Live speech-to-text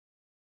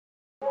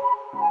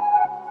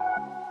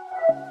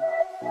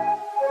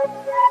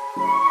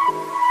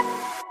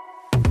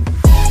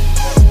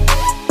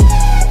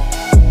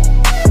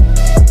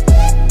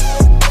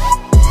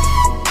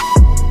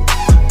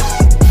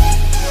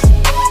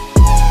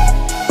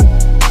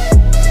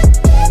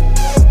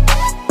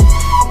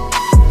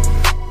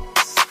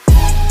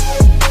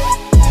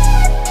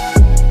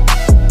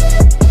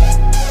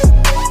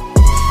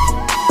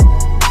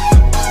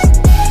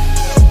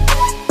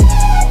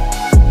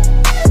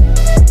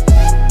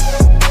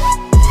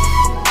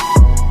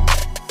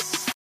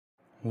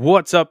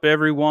What's up,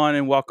 everyone,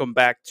 and welcome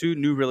back to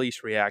New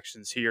Release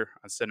Reactions here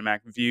on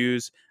Cinematic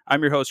Reviews.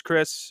 I'm your host,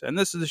 Chris, and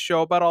this is a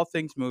show about all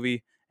things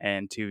movie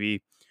and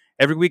TV.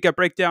 Every week, I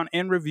break down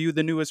and review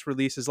the newest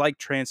releases like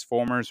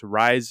Transformers,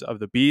 Rise of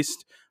the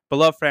Beast,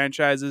 beloved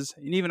franchises,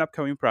 and even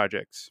upcoming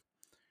projects.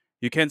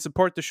 You can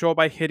support the show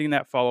by hitting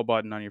that follow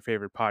button on your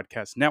favorite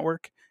podcast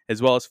network,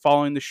 as well as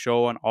following the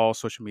show on all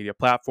social media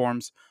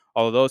platforms.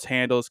 All of those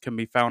handles can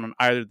be found on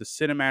either the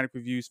Cinematic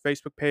Reviews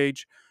Facebook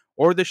page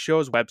or the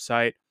show's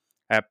website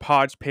at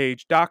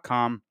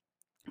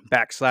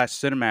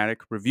podpage.com/cinematic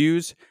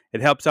reviews.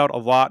 It helps out a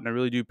lot, and I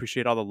really do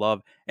appreciate all the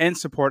love and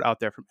support out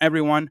there from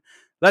everyone.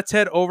 Let's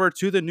head over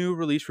to the new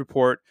release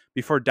report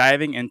before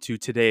diving into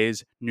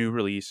today's new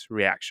release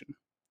reaction.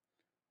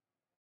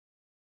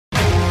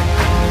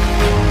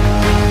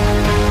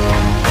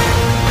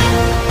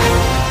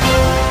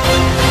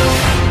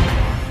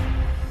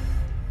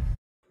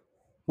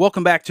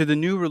 Welcome back to the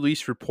new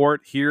release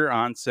report here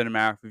on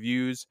Cinematic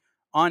Reviews.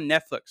 On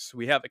Netflix,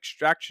 we have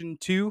Extraction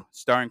 2,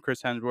 starring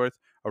Chris Hemsworth,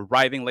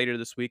 arriving later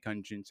this week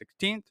on June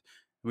 16th.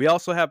 We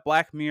also have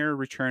Black Mirror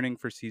returning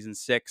for Season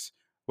 6,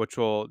 which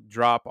will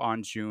drop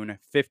on June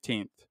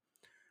 15th.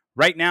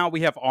 Right now,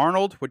 we have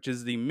Arnold, which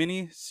is the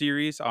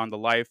mini-series on the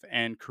life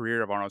and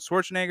career of Arnold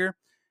Schwarzenegger.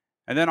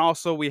 And then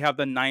also, we have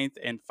the 9th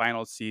and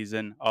final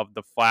season of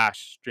The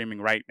Flash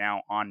streaming right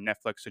now on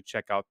Netflix, so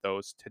check out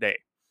those today.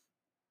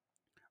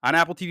 On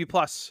Apple TV+,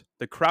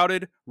 The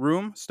Crowded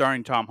Room,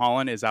 starring Tom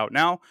Holland, is out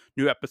now.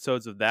 New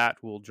episodes of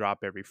that will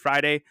drop every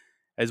Friday,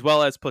 as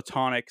well as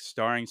Platonic,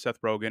 starring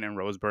Seth Rogen and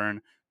Rose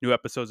Byrne. New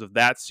episodes of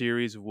that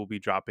series will be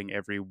dropping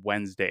every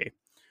Wednesday.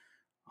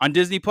 On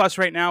Disney+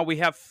 right now, we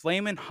have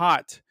Flamin'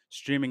 Hot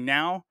streaming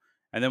now,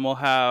 and then we'll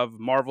have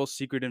Marvel's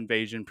Secret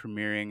Invasion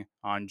premiering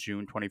on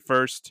June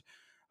 21st.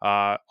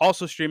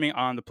 Also streaming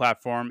on the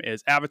platform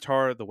is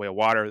Avatar: The Way of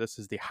Water. This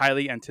is the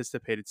highly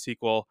anticipated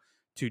sequel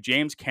to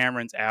James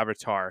Cameron's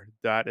Avatar.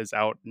 That is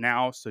out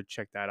now, so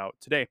check that out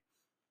today.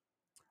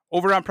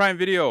 Over on Prime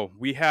Video,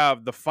 we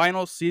have the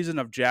final season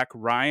of Jack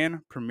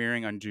Ryan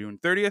premiering on June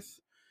 30th.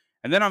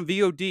 And then on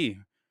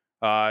VOD,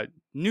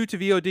 new to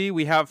VOD,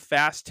 we have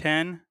Fast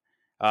 10,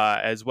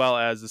 as well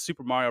as the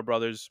Super Mario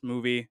Brothers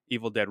movie,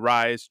 Evil Dead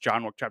Rise,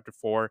 John Wick Chapter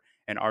 4,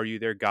 and Are You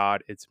There,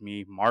 God? It's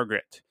Me,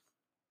 Margaret.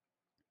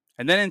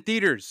 And then in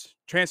theaters,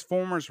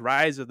 Transformers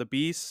Rise of the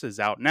Beast is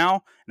out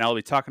now, and I'll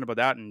be talking about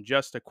that in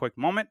just a quick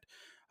moment.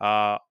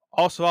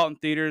 Also out in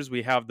theaters,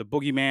 we have The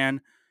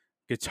Boogeyman,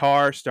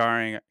 Guitar,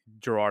 starring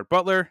Gerard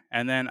Butler,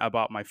 and then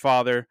About My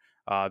Father,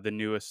 the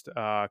newest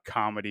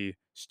comedy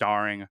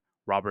starring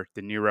Robert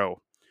De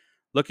Niro.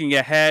 Looking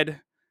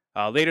ahead,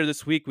 later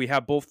this week, we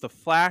have both The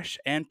Flash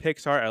and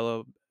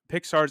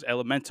Pixar's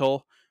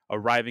Elemental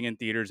arriving in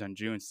theaters on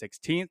June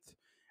 16th.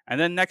 And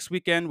then next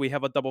weekend, we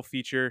have a double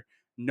feature,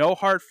 No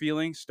Hard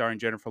Feelings, starring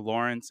Jennifer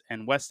Lawrence,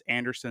 and Wes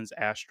Anderson's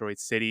Asteroid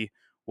City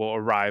will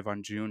arrive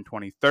on June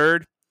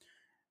 23rd.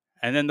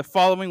 And then the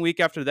following week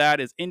after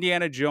that is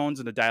Indiana Jones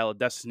and the Dial of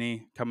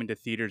Destiny, coming to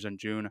theaters on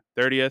June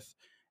 30th,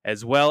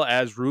 as well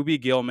as Ruby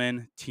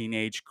Gillman,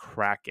 Teenage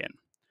Kraken.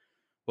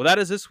 Well, that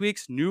is this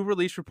week's new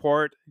release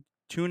report.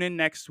 Tune in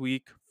next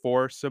week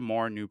for some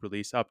more new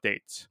release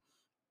updates.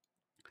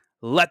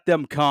 Let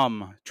them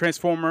come.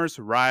 Transformers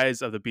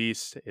Rise of the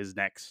Beast is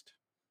next.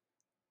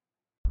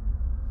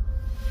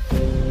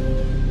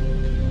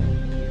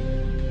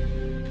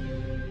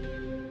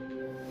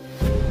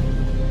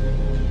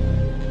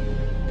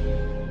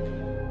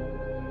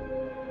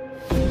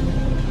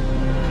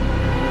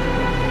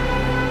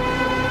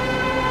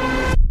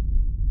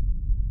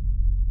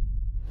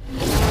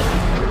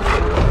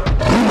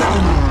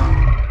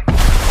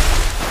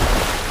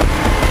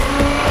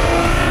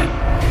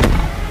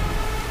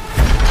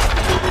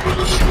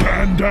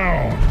 Stand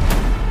down!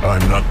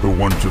 I'm not the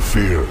one to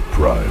fear,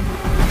 Prime.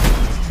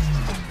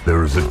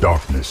 There is a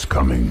darkness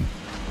coming.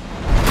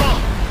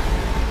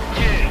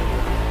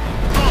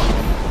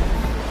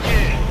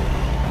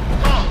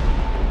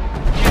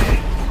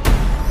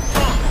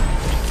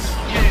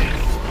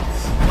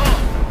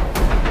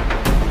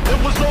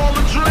 It was all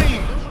a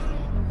dream!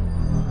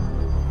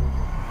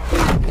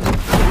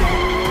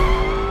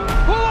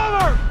 Pull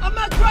over! I'm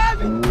not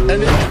driving!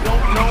 And if you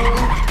don't know,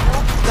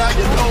 now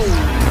you know.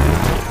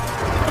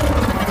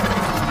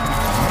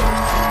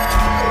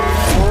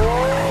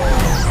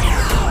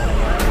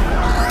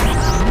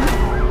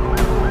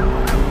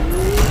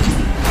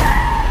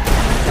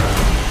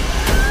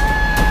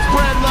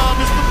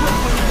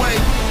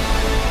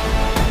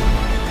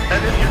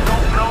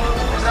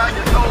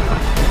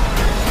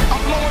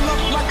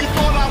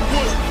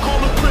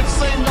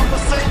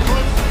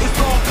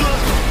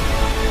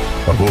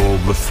 Of all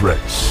the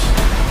threats,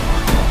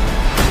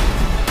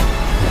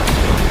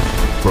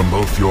 from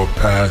both your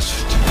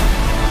past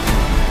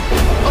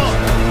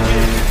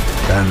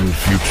and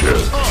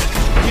future,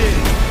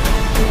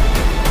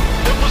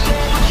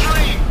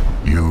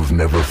 you've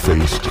never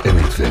faced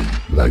anything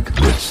like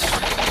this.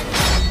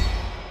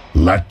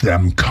 Let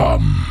them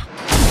come.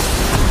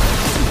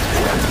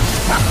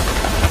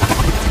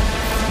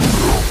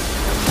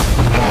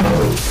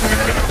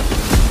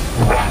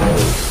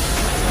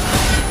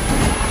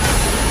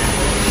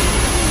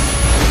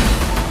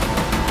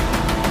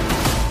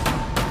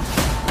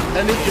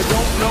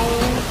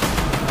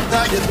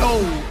 No!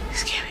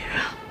 This can't be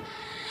real.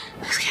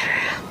 This can't be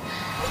real.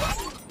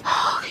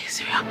 Oh, okay, it's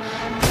real.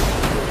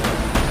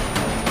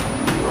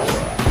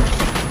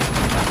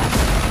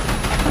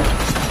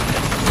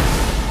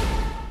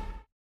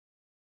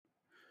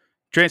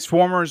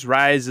 Transformers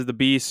Rise of the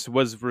Beast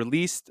was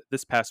released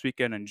this past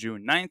weekend on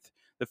June 9th.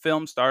 The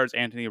film stars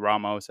Anthony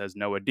Ramos as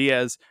Noah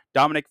Diaz,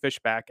 Dominic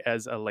Fishback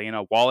as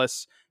Elena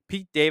Wallace,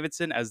 Pete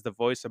Davidson as the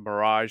voice of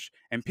Mirage,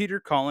 and Peter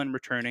Cullen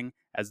returning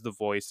as the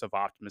voice of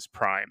Optimus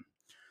Prime.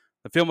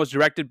 The film was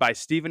directed by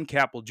Stephen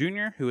Caple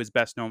Jr., who is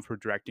best known for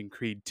directing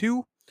Creed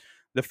 2.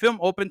 The film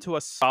opened to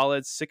a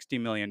solid $60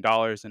 million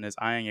and is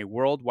eyeing a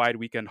worldwide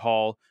weekend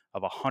haul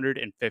of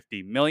 $150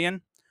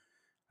 million.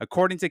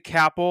 According to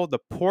Caple, the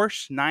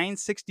Porsche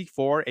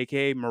 964,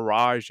 aka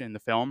Mirage in the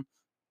film,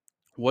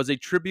 was a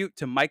tribute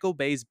to Michael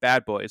Bay's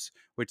Bad Boys,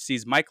 which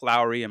sees Mike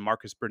Lowry and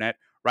Marcus Burnett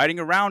riding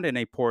around in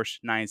a Porsche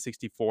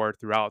 964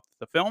 throughout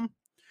the film.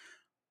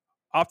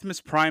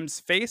 Optimus Prime's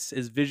face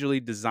is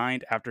visually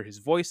designed after his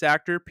voice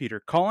actor,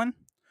 Peter Cullen.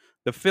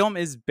 The film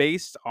is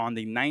based on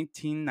the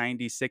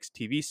 1996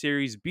 TV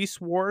series Beast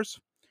Wars.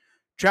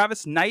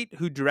 Travis Knight,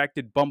 who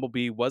directed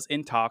Bumblebee, was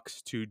in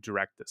talks to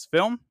direct this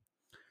film.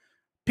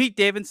 Pete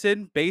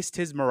Davidson based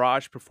his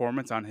Mirage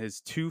performance on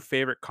his two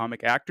favorite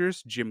comic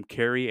actors, Jim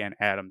Carrey and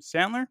Adam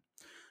Sandler.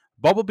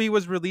 Bumblebee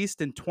was released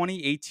in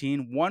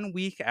 2018, 1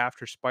 week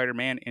after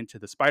Spider-Man Into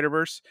the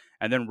Spider-Verse,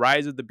 and then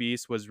Rise of the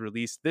Beast was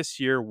released this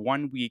year,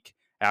 1 week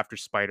after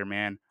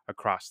Spider-Man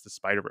Across the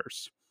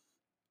Spider-Verse.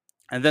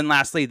 And then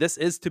lastly, this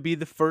is to be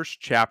the first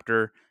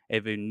chapter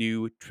of a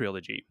new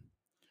trilogy.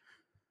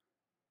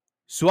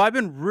 So I've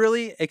been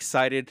really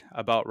excited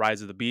about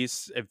Rise of the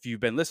Beasts. If you've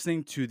been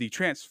listening to the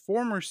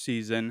Transformers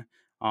season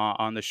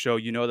on the show,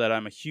 you know that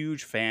I'm a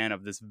huge fan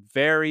of this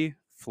very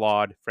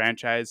flawed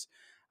franchise.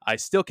 I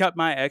still kept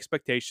my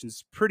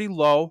expectations pretty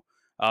low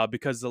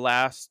because the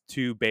last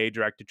two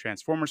Bay-directed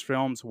Transformers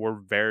films were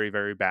very,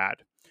 very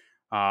bad.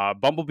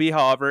 Bumblebee,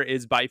 however,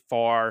 is by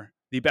far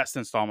the best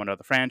installment of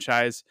the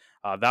franchise.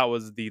 That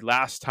was the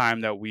last time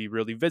that we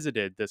really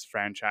visited this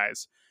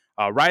franchise.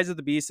 Rise of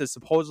the Beast is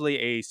supposedly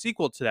a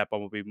sequel to that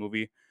Bumblebee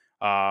movie,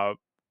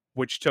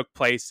 which took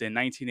place in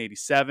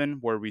 1987,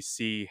 where we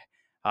see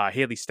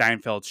Haley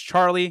Steinfeld's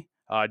Charlie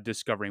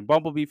discovering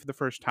Bumblebee for the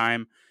first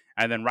time.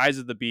 And then Rise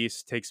of the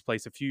Beast takes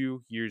place a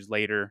few years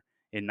later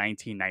in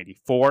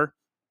 1994.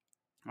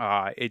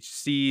 It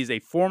sees a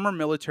former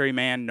military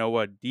man,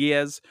 Noah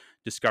Diaz,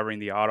 discovering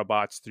the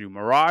Autobots through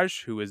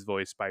Mirage, who is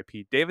voiced by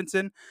Pete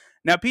Davidson.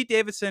 Now, Pete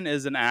Davidson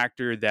is an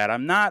actor that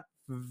I'm not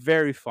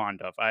very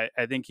fond of. I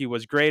think he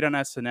was great on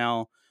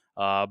SNL,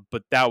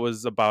 but that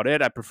was about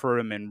it. I prefer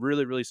him in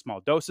really, really small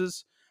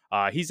doses.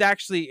 He's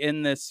actually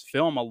in this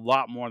film a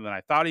lot more than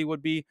I thought he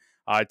would be.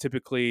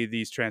 Typically,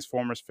 these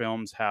Transformers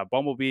films have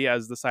Bumblebee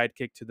as the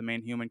sidekick to the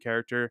main human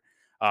character.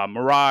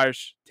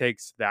 Mirage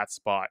takes that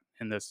spot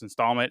in this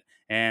installment,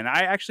 and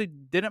I actually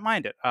didn't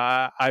mind it.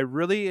 I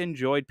really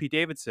enjoyed Pete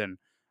Davidson,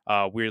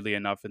 weirdly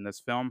enough, in this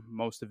film.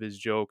 Most of his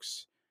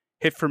jokes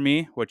hit for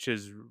me, which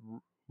is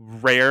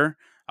rare.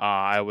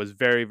 I was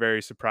very,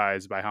 very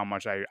surprised by how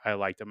much I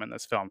liked him in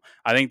this film.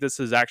 I think this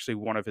is actually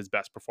one of his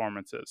best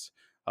performances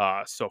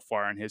so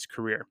far in his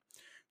career.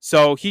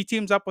 So he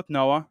teams up with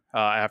Noah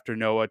after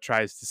Noah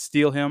tries to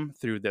steal him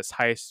through this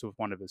heist with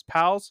one of his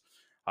pals.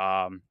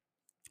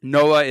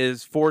 Noah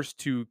is forced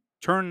to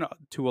turn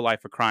to a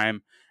life of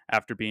crime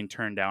after being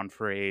turned down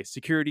for a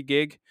security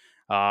gig.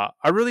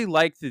 I really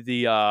liked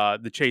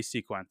the chase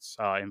sequence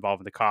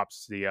involving the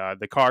cops,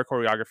 the car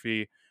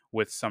choreography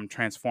with some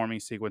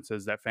transforming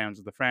sequences that fans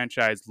of the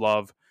franchise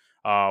love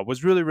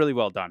was really, really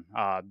well done.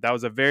 That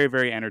was a very,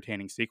 very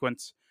entertaining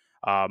sequence.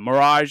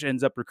 Mirage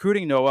ends up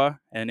recruiting Noah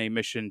in a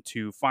mission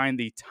to find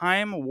the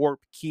time warp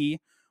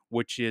key,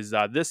 which is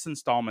this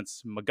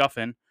installment's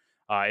MacGuffin.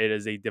 It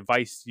is a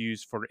device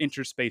used for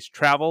interspace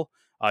travel.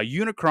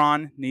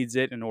 Unicron needs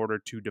it in order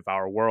to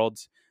devour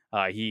worlds.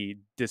 He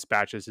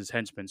dispatches his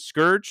henchman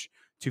Scourge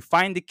to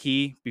find the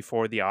key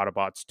before the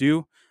Autobots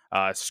do.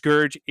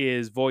 Scourge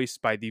is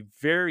voiced by the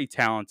very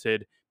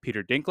talented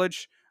Peter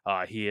Dinklage.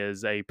 He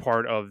is a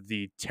part of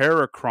the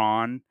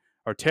Terracons,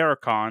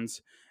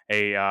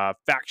 a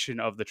faction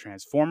of the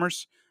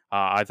Transformers.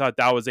 I thought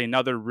that was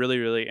another really,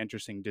 really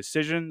interesting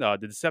decision. The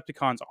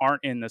Decepticons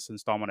aren't in this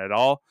installment at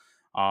all.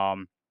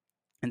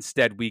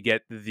 Instead, we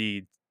get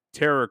the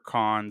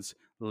Terracons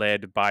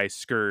led by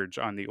Scourge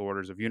on the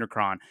orders of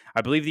Unicron.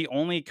 I believe the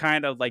only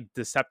kind of like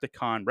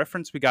Decepticon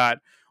reference we got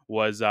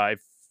was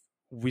if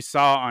we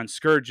saw on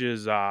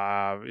Scourge's,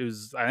 I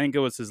think it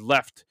was his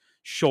left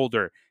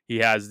shoulder. He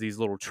has these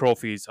little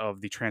trophies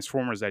of the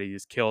Transformers that he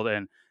has killed,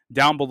 and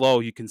down below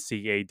you can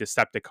see a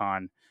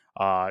Decepticon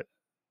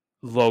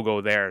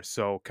logo there.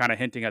 So kind of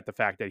hinting at the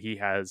fact that he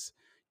has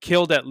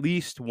killed at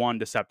least one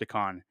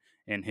Decepticon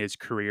in his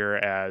career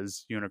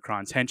as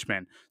Unicron's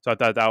henchman. So I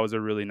thought that was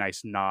a really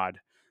nice nod.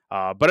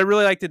 But I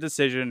really liked the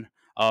decision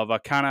of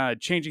kind of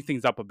changing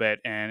things up a bit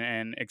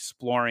and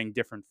exploring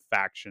different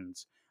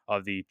factions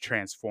of the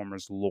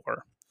Transformers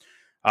lore.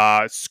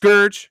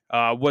 Scourge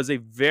was a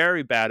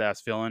very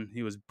badass villain.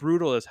 He was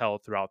brutal as hell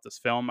throughout this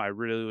film. I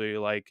really, really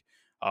like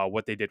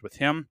what they did with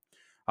him.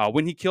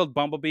 When he killed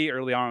Bumblebee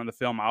early on in the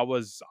film, I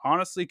was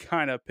honestly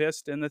kind of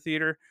pissed in the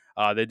theater.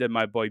 They did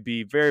my boy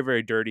B very,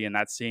 very dirty in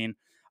that scene.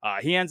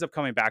 He ends up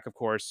coming back, of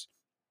course,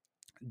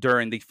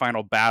 during the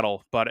final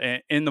battle, but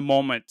in the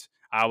moment,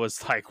 I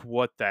was like,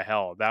 "What the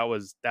hell?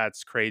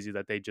 That's crazy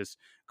that they just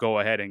go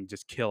ahead and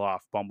just kill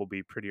off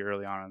Bumblebee pretty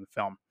early on in the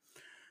film."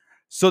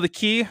 So the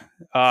key,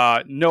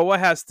 Noah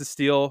has to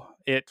steal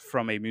it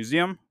from a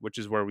museum, which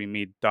is where we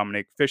meet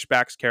Dominic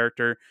Fishback's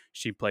character.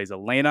 She plays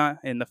Elena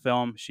in the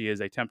film. She is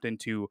attempting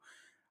to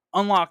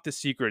unlock the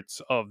secrets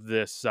of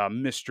this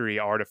mystery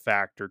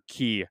artifact or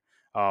key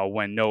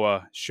when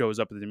Noah shows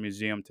up at the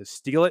museum to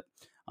steal it.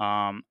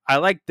 I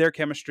liked their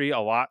chemistry a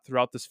lot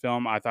throughout this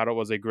film. I thought it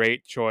was a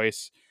great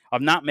choice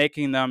of not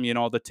making them,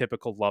 the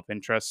typical love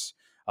interests.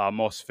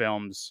 Most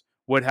films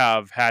would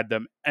have had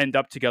them end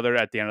up together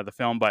at the end of the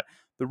film, but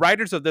the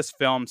writers of this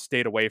film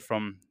stayed away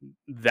from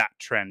that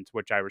trend,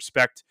 which I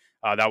respect.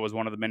 That was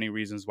one of the many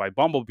reasons why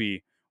Bumblebee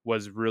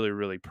was really,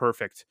 really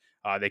perfect.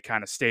 They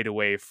kind of stayed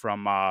away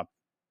from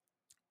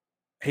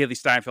Haley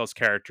Steinfeld's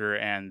character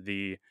and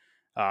the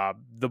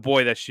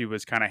boy that she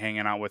was kind of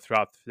hanging out with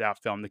throughout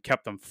that film. They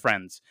kept them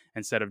friends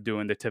instead of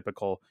doing the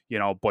typical,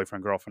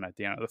 boyfriend girlfriend at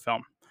the end of the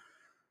film.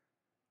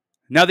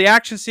 Now, the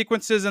action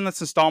sequences in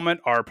this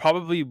installment are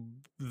probably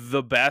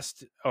the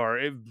best,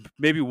 or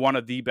maybe one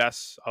of the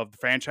best of the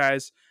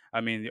franchise.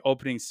 I mean, the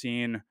opening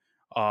scene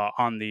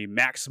on the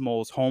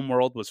Maximal's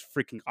homeworld was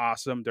freaking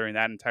awesome. During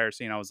that entire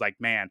scene, I was like,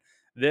 man,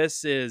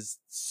 this is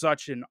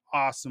such an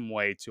awesome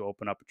way to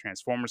open up a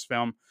Transformers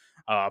film.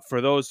 For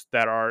those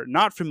that are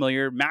not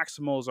familiar,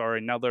 Maximals are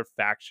another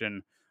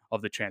faction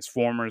of the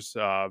Transformers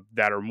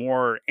that are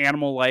more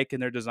animal-like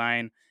in their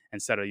design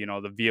instead of,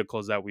 the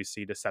vehicles that we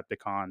see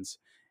Decepticons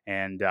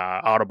and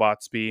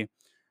Autobots be.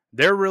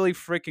 They're really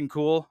freaking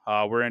cool.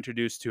 We're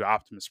introduced to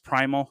Optimus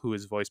Primal, who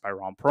is voiced by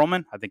Ron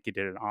Perlman. I think he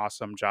did an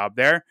awesome job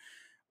there.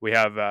 We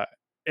have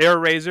Air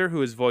Razor,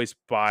 who is voiced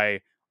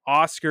by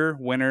Oscar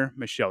winner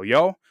Michelle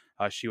Yeoh.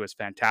 She was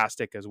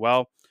fantastic as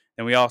well.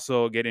 And we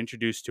also get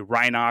introduced to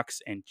Rhinox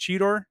and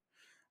Cheetor.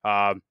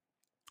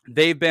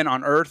 They've been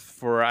on Earth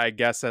for, I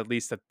guess, at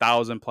least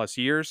 1,000+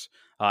 years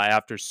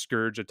after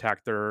Scourge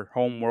attacked their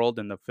home world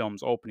in the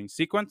film's opening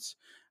sequence.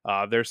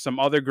 There's some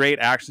other great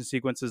action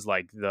sequences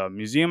like the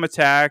museum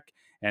attack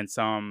and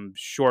some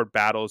short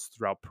battles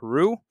throughout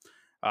Peru.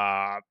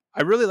 I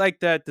really like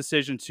that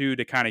decision, too,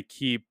 to kind of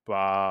keep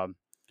the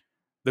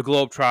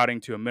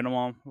globetrotting to a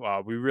minimum.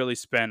 We really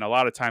spend a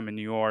lot of time in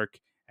New York,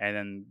 and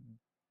then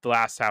the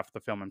last half of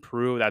the film in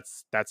Peru.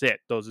 That's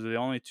it. Those are the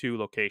only two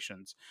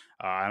locations,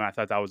 and I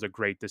thought that was a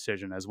great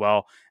decision as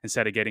well.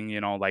 Instead of getting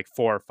like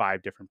 4 or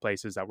 5 different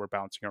places that we're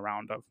bouncing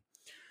around of.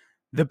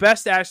 The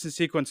best action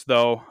sequence,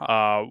 though,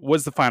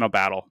 was the final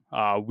battle.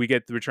 We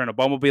get the return of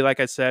Bumblebee, like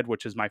I said,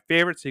 which is my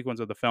favorite sequence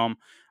of the film.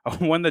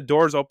 When the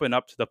doors open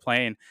up to the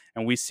plane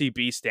and we see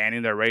B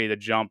standing there ready to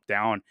jump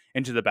down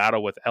into the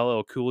battle with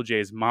LL Cool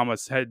J's "Mama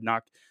Said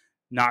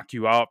Knock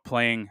You Out"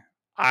 playing,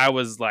 I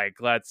was like,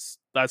 let's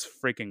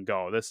freaking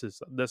go. This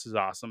is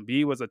awesome.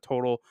 B was a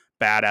total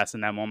badass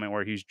in that moment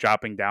where he's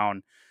dropping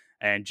down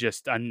and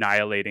just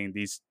annihilating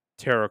these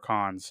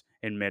Terracons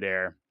in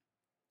midair.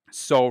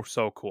 So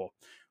cool.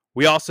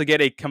 We also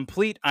get a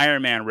complete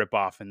Iron Man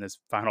ripoff in this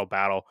final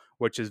battle,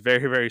 which is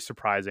very, very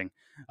surprising.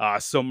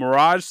 So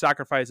Mirage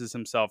sacrifices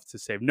himself to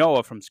save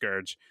Noah from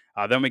Scourge.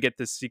 Then we get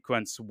this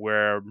sequence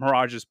where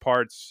Mirage's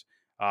parts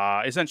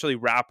essentially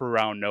wrap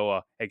around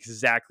Noah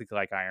exactly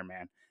like Iron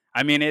Man.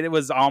 I mean, it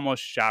was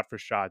almost shot for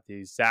shot the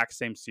exact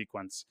same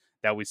sequence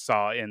that we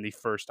saw in the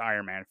first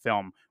Iron Man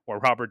film, where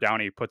Robert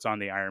Downey puts on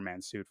the Iron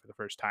Man suit for the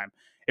first time.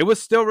 It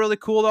was still really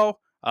cool, though.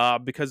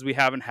 Because we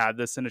haven't had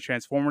this in a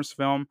Transformers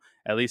film,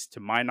 at least to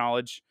my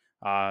knowledge.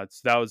 So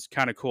that was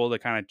kind of cool to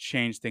kind of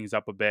change things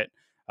up a bit,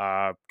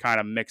 kind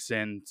of mix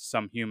in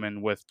some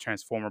human with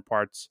Transformer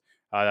parts.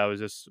 That was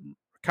just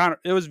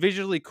it was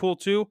visually cool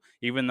too,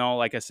 even though,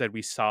 like I said,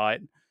 we saw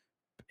it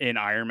in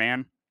Iron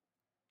Man.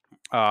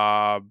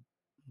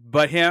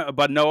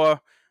 But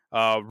Noah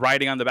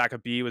riding on the back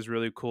of B was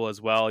really cool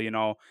as well.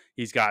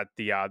 He's got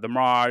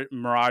the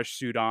Mirage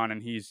suit on,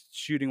 and he's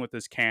shooting with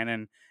his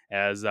cannon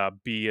as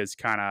B is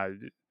kind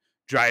of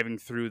driving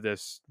through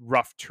this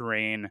rough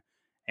terrain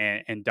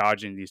and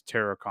dodging these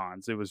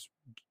Terracons. It was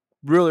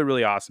really,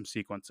 really awesome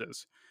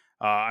sequences.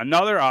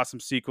 Another awesome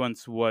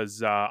sequence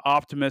was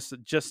Optimus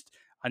just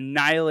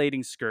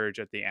annihilating Scourge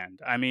at the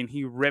end. I mean,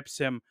 he rips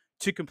him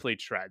to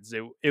complete shreds.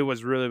 It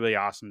was really, really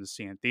awesome to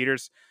see in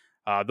theaters.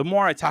 The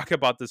more I talk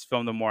about this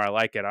film, the more I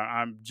like it.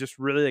 I'm just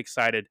really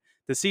excited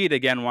to see it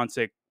again once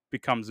it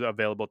becomes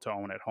available to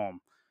own at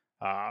home.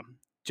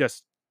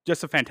 Just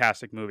a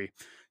fantastic movie.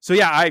 So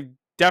yeah, I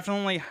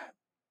definitely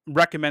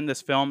recommend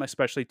this film,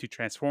 especially to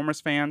Transformers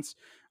fans.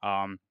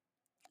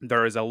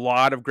 There is a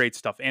lot of great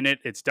stuff in it.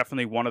 It's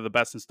definitely one of the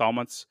best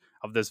installments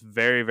of this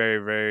very, very,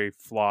 very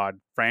flawed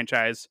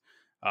franchise.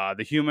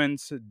 The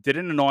humans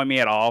didn't annoy me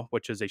at all,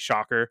 which is a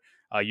shocker.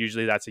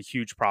 Usually that's a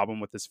huge problem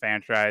with this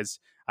franchise.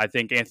 I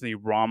think Anthony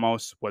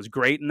Ramos was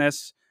great in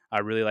this. I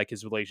really like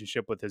his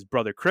relationship with his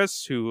brother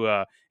Chris,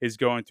 who is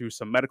going through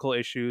some medical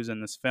issues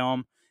in this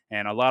film.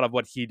 And a lot of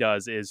what he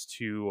does is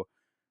to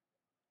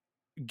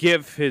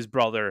give his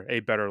brother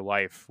a better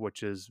life,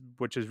 which is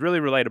really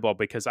relatable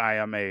because I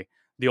am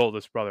the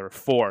oldest brother of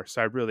four,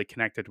 so I really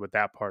connected with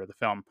that part of the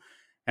film.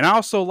 And I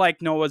also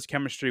like Noah's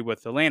chemistry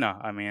with Elena.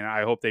 I mean,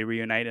 I hope they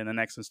reunite in the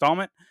next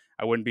installment.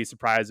 I wouldn't be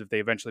surprised if they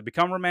eventually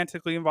become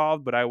romantically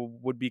involved, but I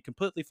would be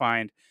completely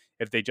fine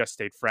if they just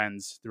stayed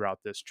friends throughout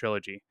this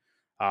trilogy.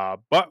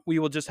 But we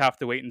will just have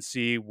to wait and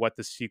see what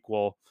the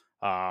sequel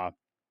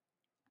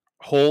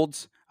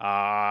holds.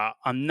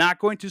 I'm not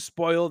going to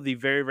spoil the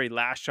very, very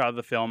last shot of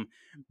the film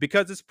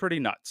because it's pretty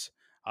nuts.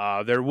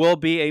 There will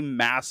be a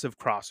massive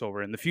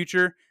crossover in the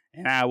future,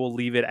 and I will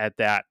leave it at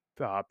that.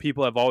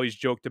 People have always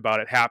joked about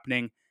it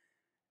happening,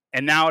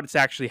 and now it's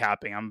actually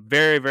happening. I'm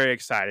very, very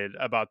excited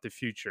about the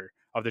future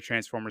of the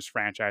Transformers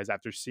franchise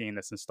after seeing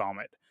this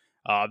installment.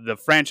 The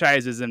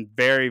franchise is in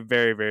very,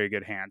 very, very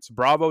good hands.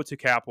 Bravo to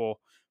Capel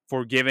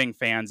for giving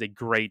fans a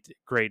great,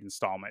 great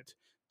installment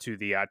to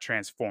the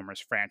Transformers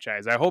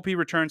franchise. I hope he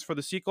returns for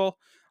the sequel.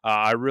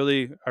 I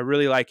really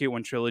like it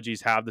when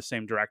trilogies have the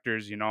same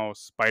directors. You know,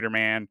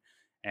 Spider-Man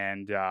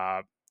and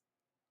I'm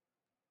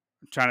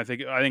trying to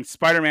think. I think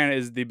Spider-Man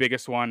is the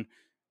biggest one,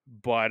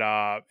 but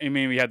I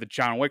mean, we had the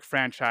John Wick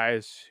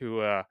franchise,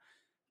 who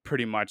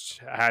pretty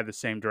much had the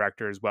same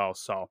director as well.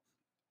 So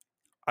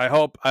I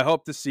hope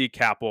to see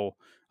Capel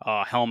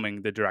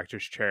helming the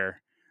director's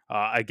chair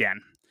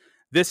again.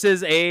 This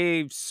is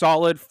a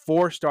solid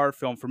 4-star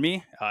film for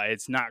me.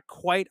 It's not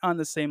quite on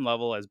the same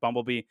level as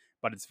Bumblebee,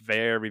 but it's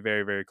very,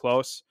 very, very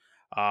close.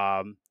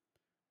 To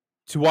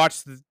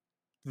watch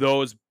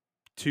those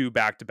two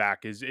back to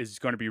back is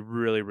going to be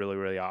really, really,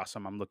 really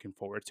awesome. I'm looking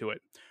forward to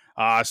it.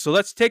 So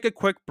let's take a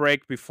quick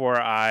break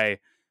before I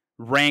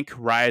rank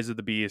Rise of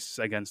the Beasts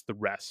against the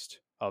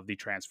rest of the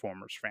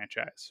Transformers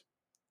franchise.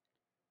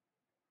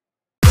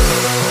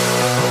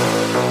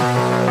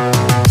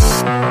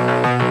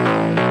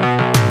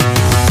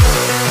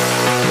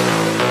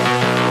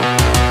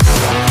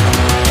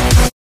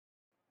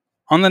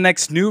 On the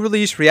next new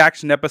release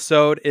reaction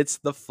episode, it's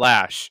The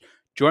Flash.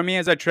 Join me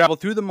as I travel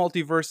through the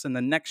multiverse in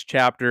the next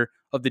chapter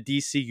of the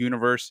DC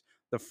universe.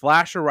 The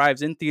Flash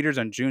arrives in theaters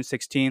on June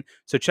 16th,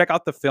 so check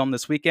out the film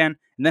this weekend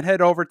and then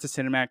head over to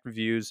Cinematic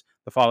Reviews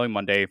the following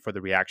Monday for the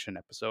reaction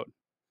episode.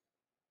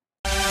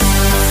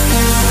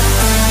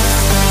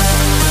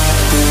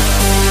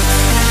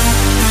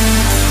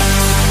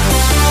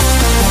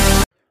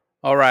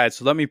 All right,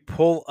 so let me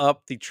pull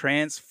up the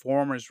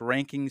Transformers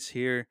rankings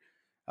here.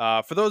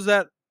 For those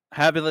that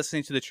have been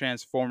listening to the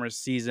Transformers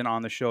season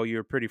on the show,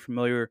 you're pretty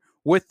familiar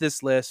with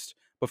this list.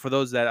 But for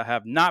those that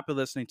have not been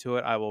listening to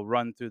it, I will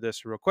run through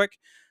this real quick.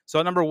 So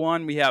at number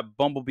 1, we have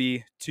Bumblebee.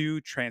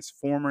 2,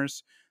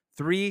 Transformers.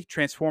 3,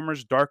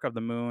 Transformers Dark of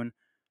the Moon.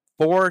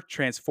 4,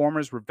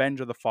 Transformers Revenge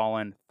of the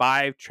Fallen.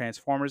 5,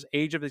 Transformers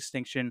Age of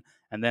Extinction.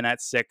 And then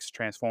at 6,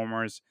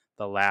 Transformers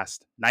The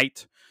Last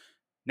Knight.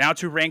 Now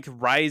to rank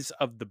Rise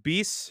of the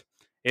Beasts.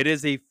 It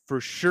is a for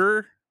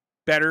sure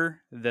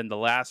better than the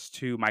last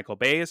two Michael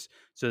Bay's,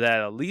 so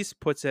that at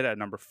least puts it at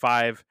number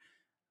 5.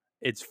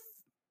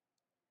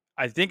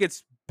 I think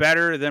it's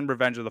better than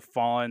Revenge of the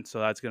Fallen, so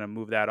that's going to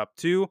move that up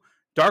too.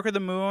 Dark of the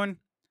Moon,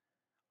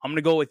 I'm going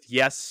to go with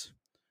yes,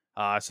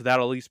 so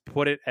that'll at least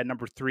put it at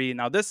number 3.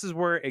 Now this is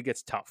where it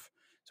gets tough.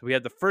 So we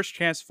have the first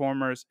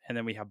Transformers, and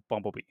then we have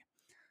Bumblebee.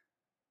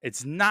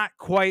 It's not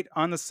quite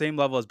on the same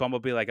level as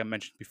Bumblebee, like I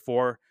mentioned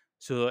before.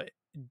 So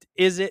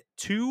is it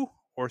 2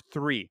 or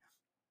 3?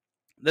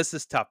 This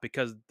is tough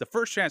because the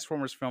first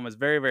Transformers film is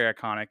very, very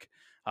iconic.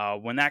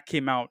 When that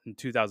came out in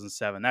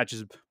 2007, that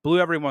just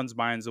blew everyone's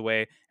minds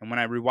away. And when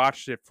I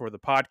rewatched it for the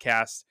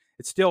podcast,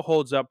 it still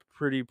holds up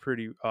pretty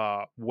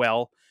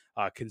well,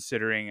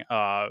 considering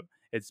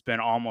it's been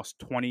almost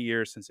 20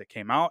 years since it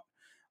came out.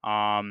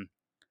 Man,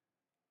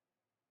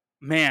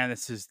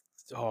 this is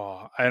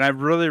and I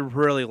really,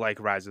 really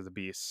like Rise of the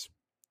Beasts.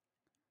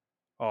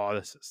 Oh,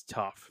 this is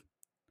tough.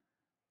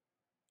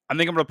 I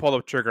think I'm gonna pull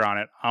the trigger on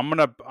it. I'm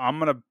gonna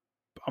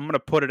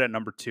put it at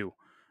number 2.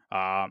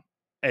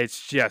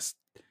 It's just,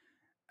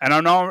 and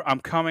I know I'm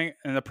coming,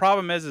 and the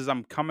problem is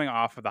I'm coming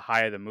off of the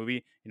high of the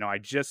movie. You know, I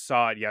just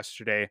saw it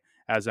yesterday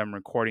as I'm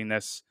recording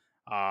this,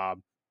 but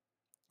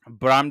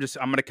I'm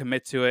gonna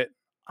commit to it.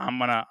 I'm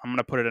gonna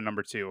put it at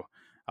number 2.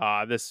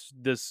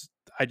 This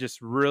I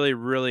just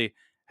really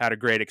had a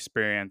great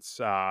experience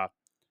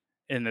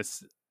in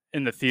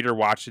the theater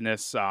watching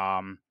this.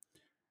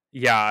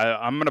 Yeah,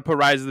 I'm gonna put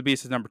Rise of the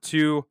Beast as number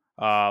 2.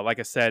 Like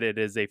I said, it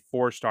is a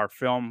 4-star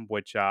film,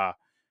 which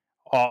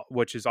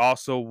is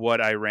also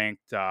what I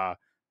ranked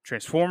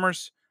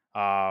Transformers.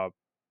 So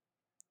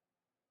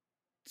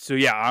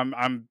yeah,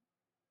 I'm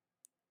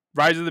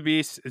Rise of the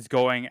Beast is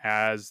going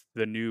as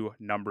the new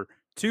number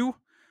 2.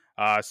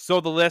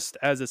 So the list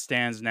as it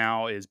stands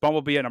now is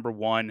Bumblebee at number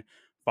 1,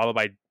 followed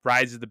by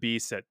Rise of the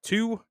Beast at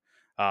 2,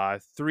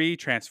 3,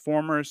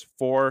 Transformers,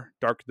 4,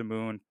 Dark of the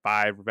Moon,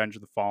 5, Revenge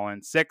of the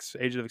Fallen, 6,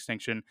 Age of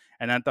Extinction,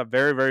 and then at the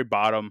very, very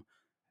bottom,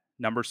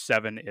 number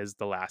 7 is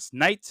The Last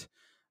Night.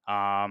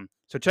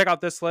 So check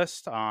out this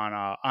list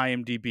on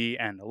IMDb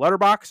and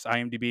Letterboxd.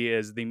 IMDb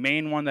is the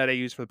main one that I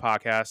use for the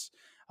podcast,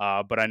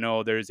 but I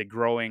know there's a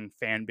growing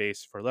fan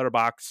base for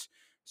Letterboxd,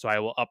 so I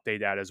will update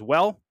that as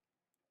well.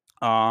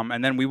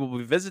 And then we will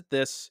revisit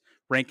this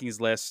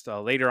rankings list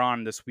later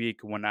on this week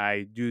when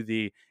I do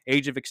the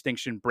Age of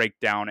Extinction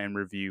breakdown and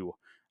review.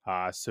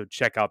 So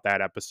check out that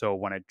episode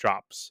when it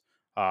drops.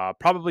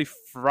 Probably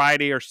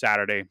Friday or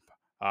Saturday.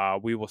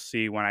 We will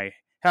see when I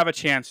have a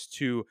chance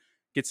to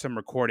get some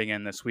recording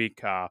in this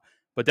week.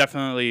 But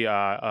definitely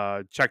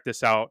check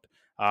this out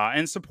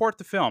and support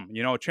the film.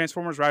 You know,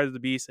 Transformers Rise of the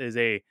Beast is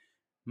a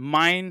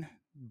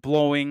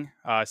mind-blowing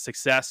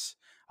success.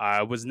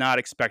 I was not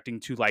expecting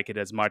to like it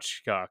as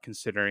much,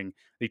 considering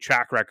the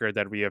track record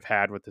that we have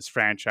had with this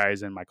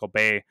franchise and Michael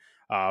Bay.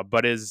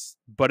 But is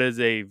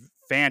a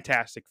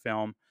fantastic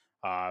film.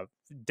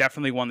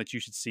 Definitely one that you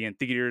should see in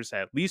theaters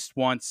at least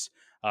once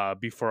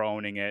before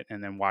owning it,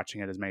 and then watching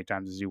it as many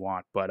times as you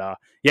want. But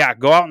yeah,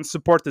 go out and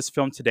support this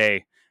film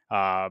today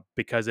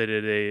because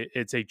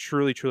it's a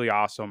truly, truly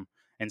awesome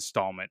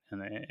installment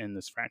in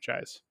this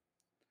franchise.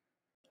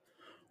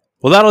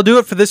 Well, that'll do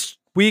it for this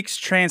week's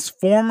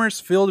Transformers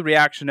Field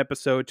Reaction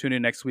episode. Tune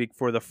in next week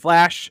for The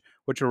Flash,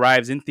 which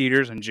arrives in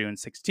theaters on June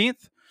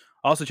 16th.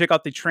 Also, check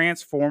out the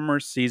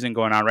Transformers season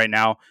going on right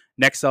now.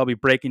 Next, I'll be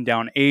breaking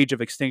down Age of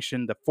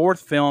Extinction, the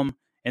 4th film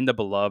in the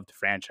beloved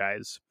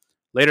franchise.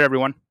 Later,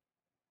 everyone.